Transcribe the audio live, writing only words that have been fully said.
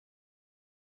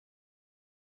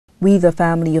We, the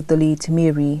family of the late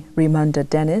Mary Raymonda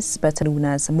Denis, better known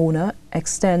as Mona,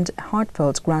 extend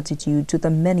heartfelt gratitude to the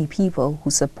many people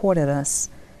who supported us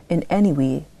in any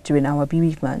way during our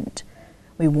bereavement.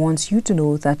 We want you to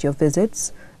know that your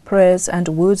visits, prayers and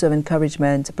words of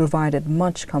encouragement provided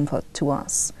much comfort to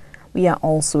us. We are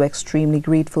also extremely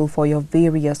grateful for your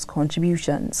various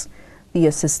contributions, the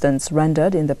assistance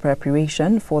rendered in the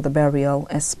preparation for the burial,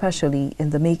 especially in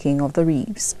the making of the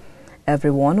wreaths,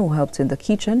 everyone who helped in the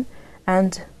kitchen,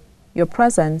 and your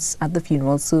presence at the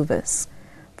funeral service.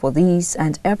 For these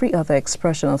and every other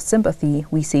expression of sympathy,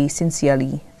 we say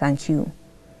sincerely thank you.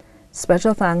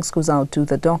 Special thanks goes out to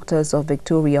the doctors of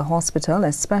Victoria Hospital,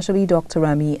 especially Dr.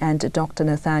 Rami and Dr.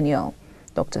 Nathaniel,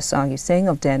 Dr. Sayu Singh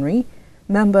of Denry,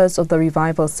 members of the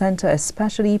Revival Center,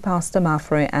 especially Pastor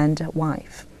Mafre and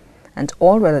wife, and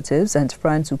all relatives and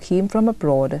friends who came from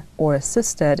abroad or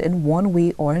assisted in one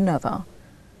way or another.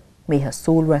 May her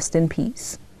soul rest in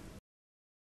peace.